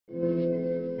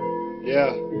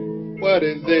Yeah, what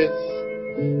is this?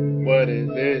 What is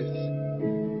this?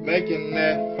 Making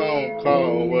that phone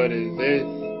call, what is this?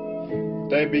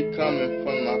 They be coming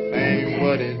for my fame,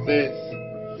 what is this?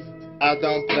 I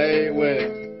don't play with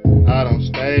them, I don't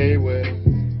stay with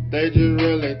them. They just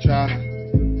really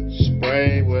tryna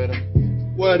spray with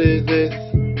them. What is this?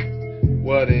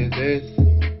 What is this?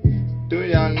 Do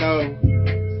y'all know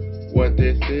what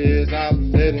this is?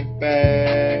 I'm sitting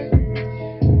back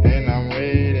and I'm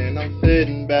waiting, I'm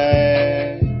sitting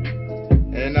back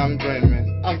and I'm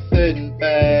dreaming, I'm sitting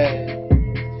back.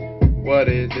 What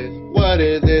is this? What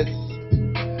is this?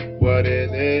 What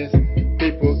is this?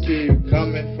 People keep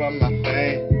coming from my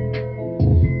fame.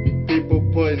 People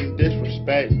putting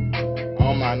disrespect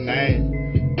on my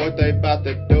name. What they about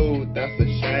to do, that's a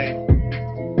shame.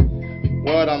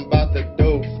 What I'm about to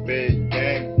do, spit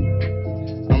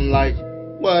game. I'm like,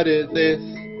 what is this?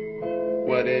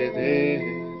 What is this?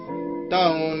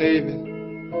 Don't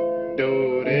even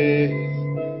do this.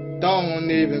 Don't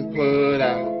even put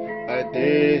out a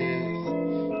diss,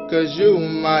 'cause you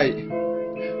might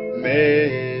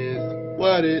miss.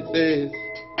 What is this?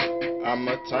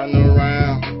 I'ma turn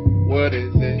around. What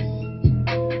is this?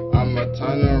 I'ma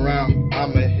turn around.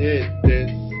 I'ma hit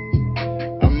this.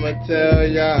 I'ma tell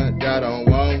y'all don't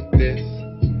want this.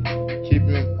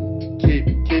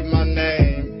 Keep my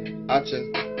name out your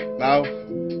mouth.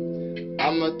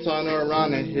 I'ma turn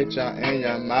around and hit y'all in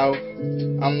your mouth.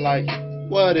 I'm like,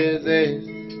 what is this?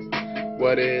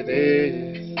 What is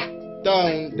this?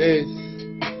 Don't this.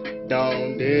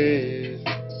 Don't this.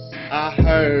 I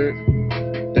heard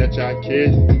that y'all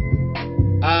kissed.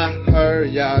 I heard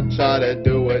y'all try to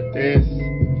do with this.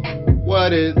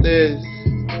 What is this?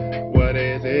 What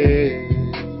is this?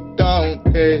 Don't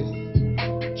kiss,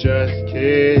 just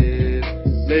kiss.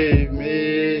 Leave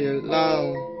me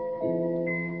alone.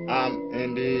 I'm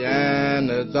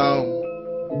Indiana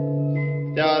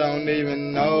zone. Y'all don't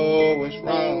even know what's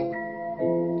wrong,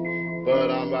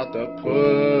 but I'm about to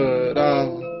put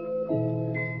on.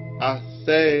 I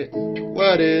said,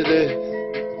 what is this?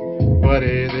 What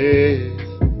is this?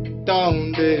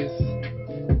 Don't this,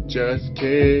 just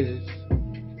kiss.